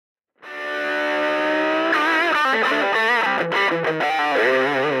Hey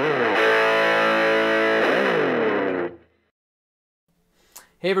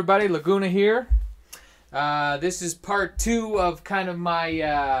everybody, Laguna here. This is part 2 of kind of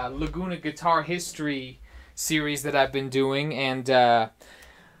my Laguna guitar history series that I've been doing. And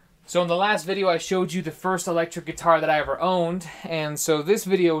so in the last video I showed you the first electric guitar that I ever owned. And so this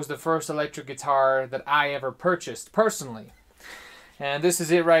video is the first electric guitar that I ever purchased personally. And this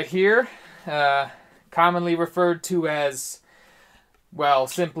is it right here. Commonly referred to as, well,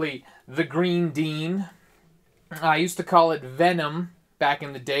 simply the Green Dean. I used to call it Venom back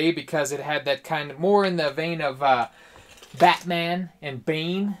in the day because it had that kind of, more in the vein of Batman and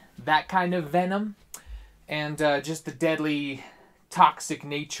Bane, that kind of venom, and just the deadly toxic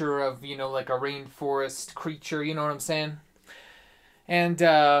nature of, you know, like a rainforest creature, you know what I'm saying? And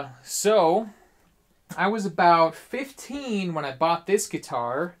so I was about 15 when I bought this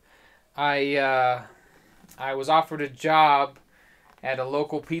guitar. I was offered a job at a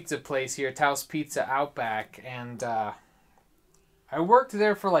local pizza place here, Taos Pizza Outback, and I worked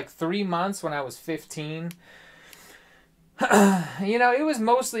there for like 3 months when I was 15. You know, it was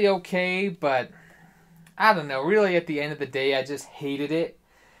mostly okay, but I don't know. Really, at the end of the day, I just hated it.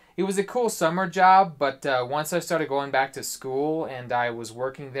 It was a cool summer job, but once I started going back to school and I was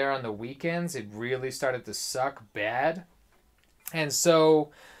working there on the weekends, it really started to suck bad. And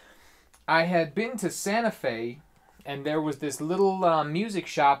so I had been to Santa Fe, and there was this little music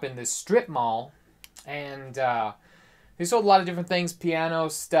shop in this strip mall, and they sold a lot of different things, piano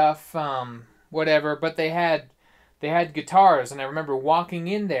stuff, whatever, but they had guitars, and I remember walking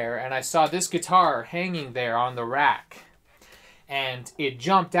in there, and I saw this guitar hanging there on the rack, and it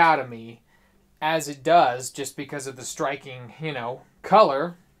jumped out at me, as it does, just because of the striking, you know,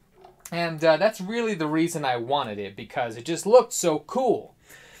 color, and that's really the reason I wanted it, because it just looked so cool.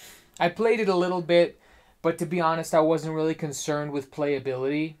 I played it a little bit, but to be honest, I wasn't really concerned with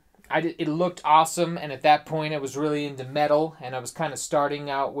playability. It looked awesome, and at that point I was really into metal, and I was kind of starting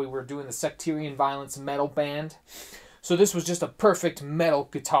out. We were doing the Sectarian Violence metal band, so this was just a perfect metal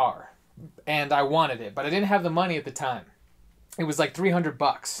guitar, and I wanted it, but I didn't have the money at the time. It was like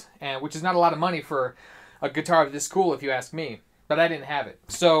 $300, and which is not a lot of money for a guitar of this cool, if you ask me, but I didn't have it.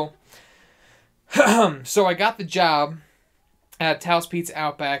 So, so I got the job at Taos Pizza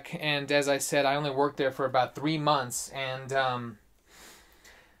Outback, and as I said, I only worked there for about 3 months, and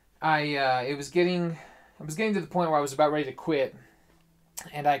I was getting to the point where I was about ready to quit,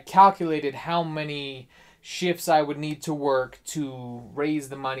 and I calculated how many shifts I would need to work to raise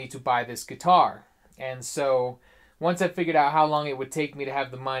the money to buy this guitar. And so once I figured out how long it would take me to have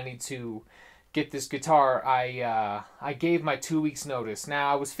the money to get this guitar, I gave my 2 weeks notice.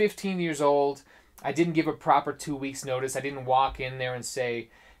 Now, I was 15 years old. I didn't give a proper 2 weeks notice. I didn't walk in there and say,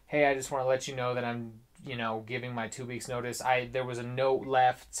 hey, I just want to let you know that I'm, you know, giving my 2 weeks notice. There was a note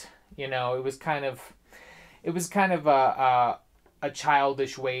left. You know, it was kind of a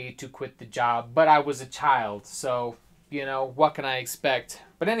childish way to quit the job, but I was a child, so, you know, what can I expect?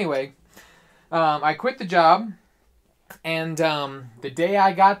 But anyway, I quit the job, and the day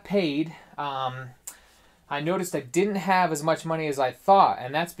I got paid, I noticed I didn't have as much money as I thought,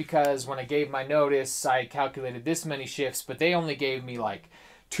 and that's because when I gave my notice, I calculated this many shifts, but they only gave me like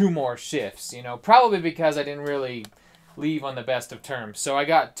 2 more shifts, you know, probably because I didn't really leave on the best of terms. So I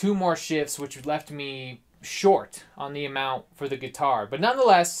got 2 more shifts, which left me short on the amount for the guitar. But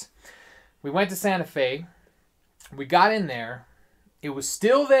nonetheless, we went to Santa Fe. We got in there. It was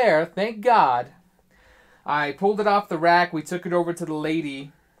still there, thank God. I pulled it off the rack. We took it over to the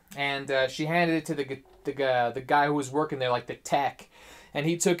lady, and she handed it to the guy who was working there, like the tech. And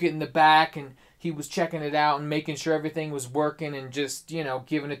he took it in the back, and he was checking it out and making sure everything was working and just, you know,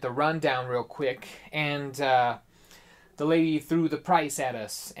 giving it the rundown real quick. And the lady threw the price at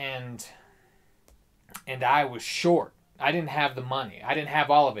us, and I was short. I didn't have the money. I didn't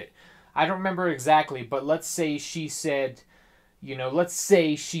have all of it. I don't remember exactly, but let's say she said, you know, let's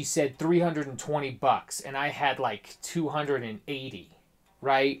say she said $320, and I had like 280,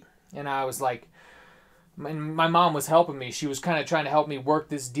 right? And I was like, my mom was helping me. She was kind of trying to help me work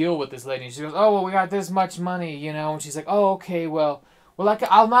this deal with this lady. And she goes, oh, well, we got this much money, you know. And she's like, oh, okay, well,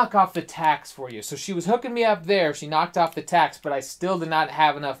 I'll knock off the tax for you. So she was hooking me up there. She knocked off the tax, but I still did not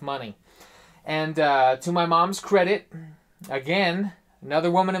have enough money. And to my mom's credit, again, another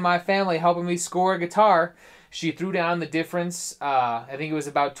woman in my family helping me score a guitar, she threw down the difference. I think it was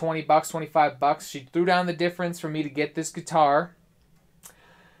about $20, $25. She threw down the difference for me to get this guitar.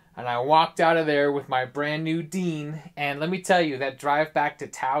 And I walked out of there with my brand new Dean. And let me tell you, that drive back to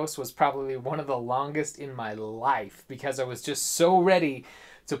Taos was probably one of the longest in my life, because I was just so ready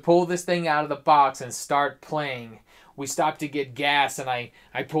to pull this thing out of the box and start playing. We stopped to get gas, and I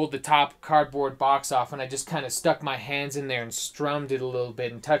pulled the top cardboard box off, and I just kind of stuck my hands in there and strummed it a little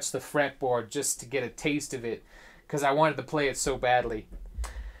bit and touched the fretboard just to get a taste of it because I wanted to play it so badly.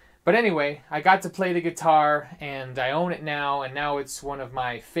 But anyway, I got to play the guitar, and I own it now, and now it's one of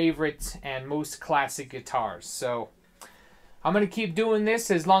my favorite and most classic guitars. So I'm going to keep doing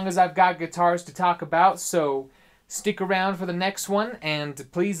this as long as I've got guitars to talk about, so stick around for the next one, and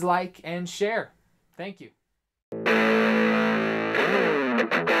please like and share. Thank you.